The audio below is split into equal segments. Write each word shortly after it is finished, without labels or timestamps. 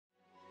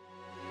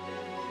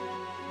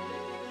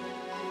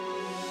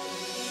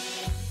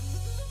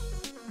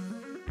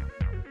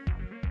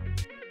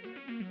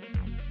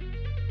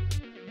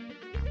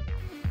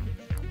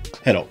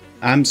Hello,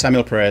 I'm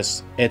Samuel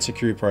Perez, Ed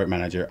Security Product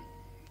Manager.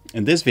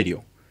 In this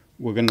video,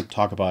 we're going to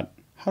talk about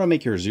how to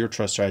make your zero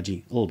trust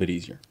strategy a little bit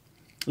easier.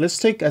 Let's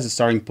take as a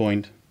starting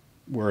point,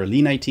 we're a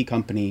lean IT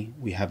company,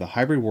 we have a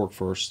hybrid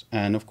workforce,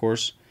 and of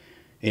course,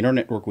 in our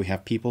network, we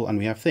have people and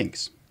we have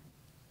things.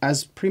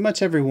 As pretty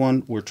much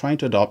everyone, we're trying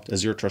to adopt a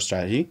zero trust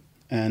strategy,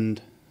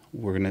 and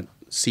we're going to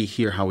see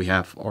here how we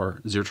have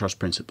our zero trust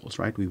principles,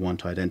 right? We want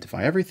to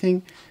identify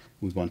everything.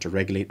 We want to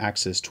regulate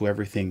access to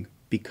everything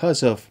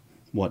because of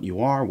what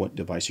you are, what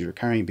device you're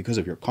carrying, because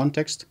of your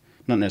context,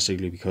 not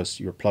necessarily because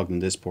you're plugged in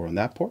this port and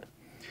that port.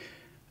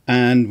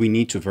 And we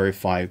need to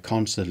verify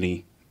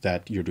constantly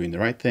that you're doing the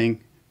right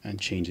thing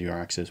and change your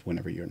access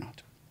whenever you're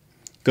not.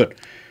 Good.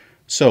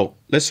 So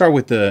let's start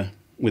with the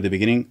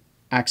beginning,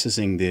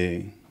 accessing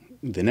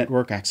the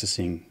network,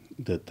 accessing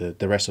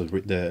the rest of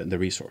the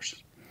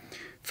resources.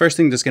 First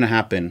thing that's going to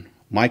happen,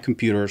 my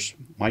computers,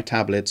 my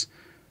tablets,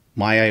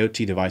 my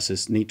IoT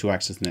devices need to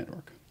access the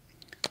network.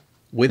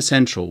 With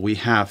Central, we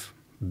have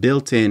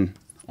built-in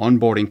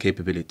onboarding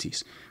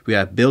capabilities. We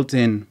have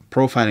built-in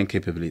profiling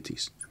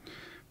capabilities.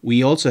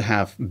 We also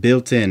have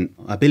built-in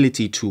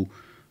ability to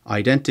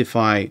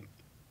identify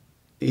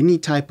any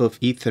type of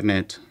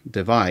Ethernet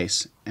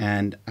device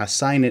and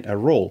assign it a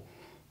role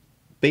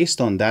based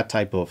on the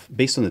type of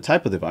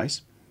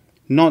device,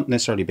 not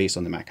necessarily based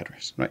on the MAC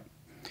address, right?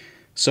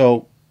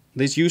 So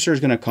this user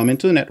is going to come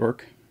into the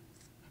network.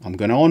 I'm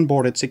going to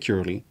onboard it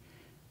securely.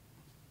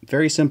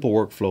 Very simple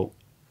workflow.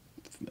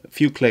 A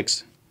few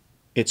clicks,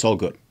 it's all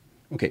good.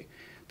 Okay,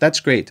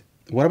 that's great.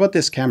 What about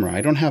this camera?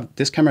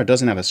 This camera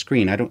doesn't have a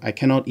screen. I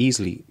cannot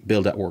easily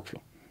build that workflow.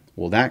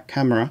 Well, that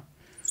camera,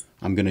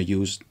 I'm going to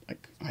use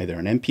like either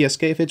an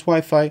MPSK if it's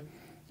Wi-Fi.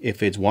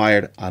 If it's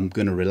wired, I'm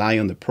going to rely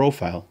on the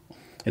profile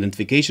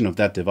identification of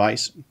that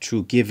device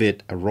to give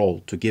it a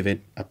role, to give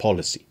it a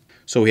policy.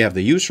 So we have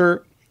the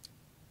user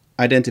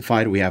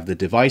identified, we have the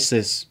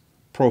devices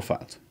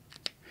profiled.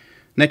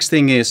 Next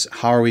thing is,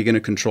 how are we going to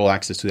control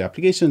access to the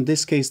application? In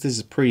this case, this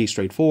is pretty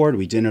straightforward.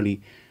 We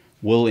generally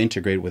will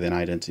integrate with an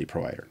identity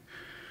provider.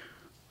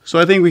 So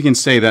I think we can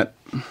say that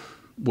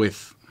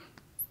with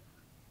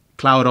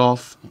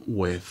CloudAuth,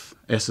 with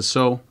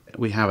SSO,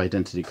 we have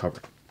identity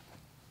covered.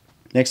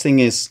 Next thing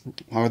is,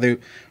 how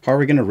are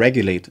we going to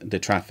regulate the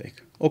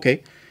traffic?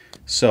 Okay,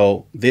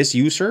 so this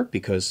user,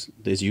 because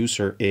this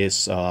user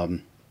is,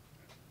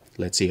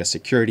 let's say, a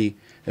security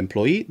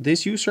employee,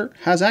 this user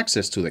has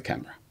access to the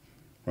camera,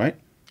 right?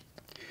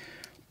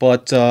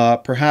 But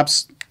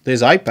perhaps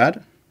this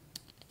iPad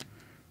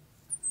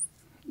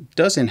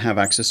doesn't have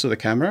access to the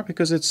camera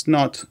because it's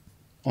not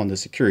on the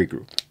security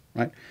group,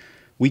 right?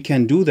 We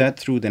can do that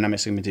through dynamic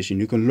segmentation.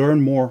 You can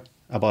learn more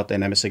about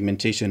dynamic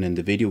segmentation in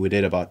the video we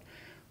did about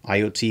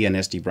IoT and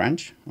SD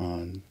branch.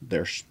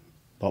 There's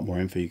a lot more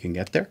info you can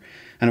get there.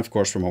 And of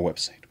course, from our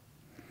website.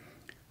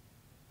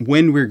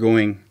 When we're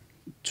going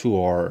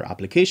to our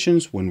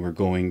applications, when we're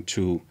going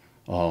to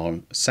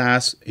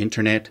SaaS,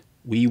 internet,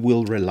 we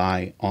will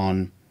rely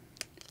on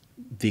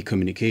the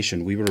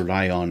communication. We will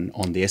rely on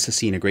the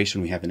SSC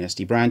integration we have in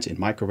SD branch, in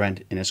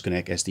microband, in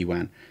S-Connect,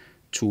 sd-wan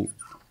to,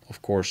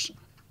 of course,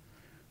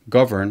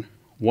 govern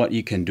what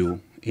you can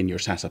do in your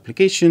SaaS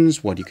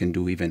applications, what you can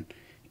do even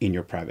in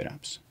your private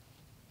apps.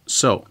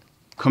 So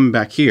coming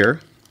back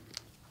here,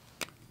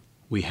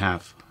 we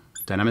have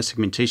dynamic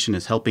segmentation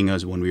is helping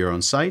us when we are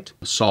on site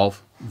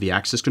solve the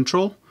access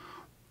control.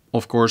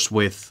 Of course,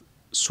 with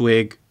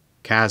SWG,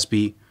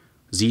 CASB,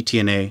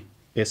 ZTNA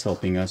is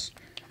helping us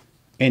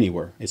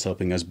anywhere. It's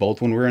helping us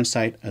both when we're on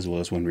site as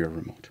well as when we're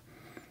remote.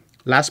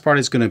 Last part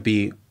is going to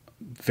be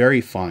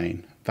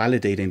verifying,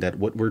 validating that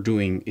what we're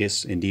doing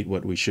is indeed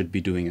what we should be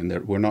doing and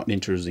that we're not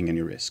introducing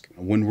any risk.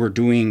 When we're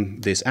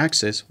doing this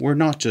access, we're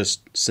not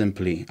just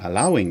simply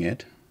allowing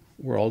it,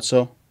 we're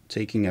also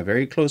taking a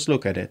very close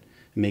look at it,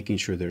 making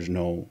sure there's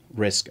no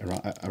risk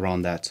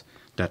around that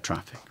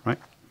traffic, right?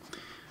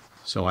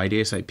 So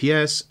IDS,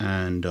 IPS,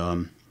 and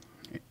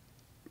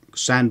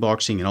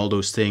sandboxing and all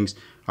those things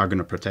are going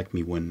to protect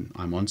me when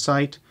I'm on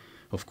site.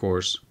 Of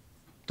course,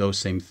 those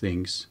same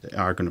things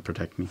are going to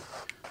protect me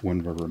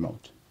when we're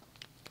remote.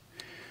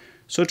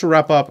 So to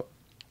wrap up,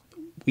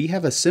 we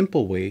have a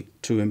simple way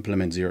to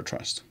implement zero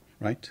trust,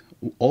 right?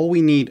 All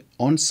we need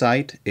on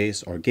site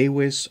is our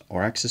gateways,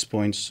 our access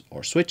points,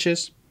 our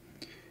switches,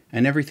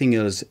 and everything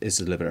else is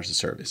delivered as a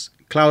service.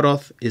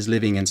 CloudAuth is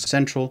living in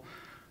Central.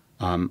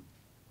 Our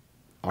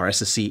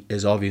SSC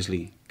is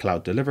obviously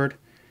cloud delivered,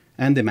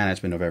 and the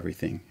management of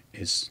everything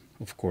is,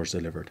 of course,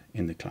 delivered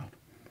in the cloud.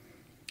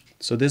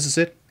 So this is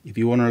it. If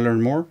you want to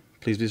learn more,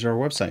 please visit our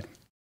website.